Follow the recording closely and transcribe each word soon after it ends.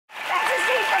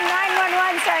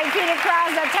on starring Peter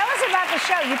Krause. Tell us about the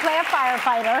show. You play a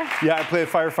firefighter. Yeah, I play a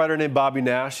firefighter named Bobby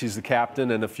Nash. He's the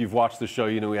captain, and if you've watched the show,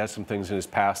 you know he has some things in his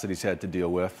past that he's had to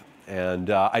deal with. And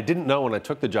I didn't know when I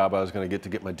took the job I was going to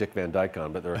get my Dick Van Dyke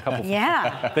on, but there are a couple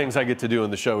things I get to do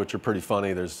in the show which are pretty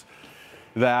funny. There's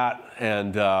that,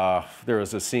 and there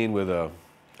was a scene with a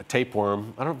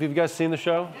tapeworm. I don't know, have you guys seen the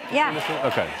show? Yeah.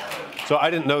 Okay. So I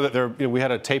didn't know that we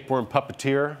had a tapeworm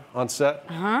puppeteer on set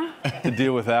to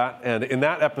deal with that. And in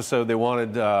that episode, they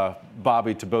wanted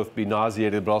Bobby to both be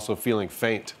nauseated but also feeling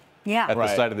faint at the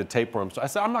sight of the tapeworm. So I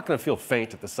said, I'm not going to feel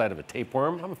faint at the sight of a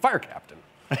tapeworm. I'm a fire captain.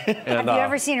 And, have you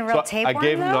ever seen a real tapeworm? I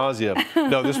gave him nausea.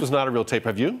 No, this was not a real tape.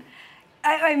 Have you?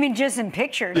 I mean, just in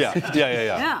pictures.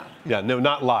 Yeah, no,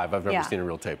 not live. I've never seen a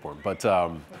real tapeworm. But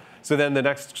so then the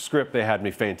next script, they had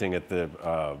me fainting at the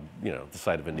the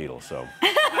sight of a needle. So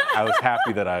I was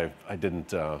happy that I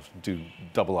didn't do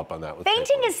double up on that. With fainting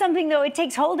tapeworm. is something, though, it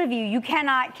takes hold of you. You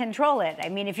cannot control it. I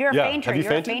mean, if you're a fainter,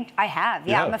 you're a fainter. I have.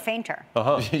 Yeah, I'm a fainter.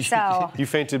 So you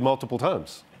fainted multiple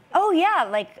times. Oh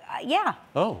yeah, yeah.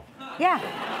 Oh. Yeah,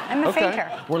 I'm a fainter.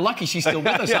 We're lucky she's still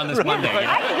with us on this Monday.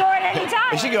 I can go at any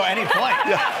time. She can go any point.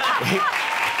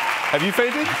 Have you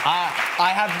fainted?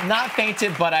 I have not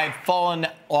fainted, but I've fallen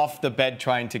off the bed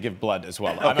trying to give blood as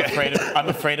well. I'm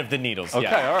afraid of the needles. Okay,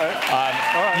 all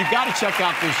right. You've got to check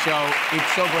out this show.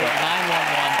 It's so great.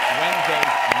 911 Wednesdays,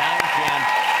 9 p.m.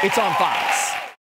 It's on Fox.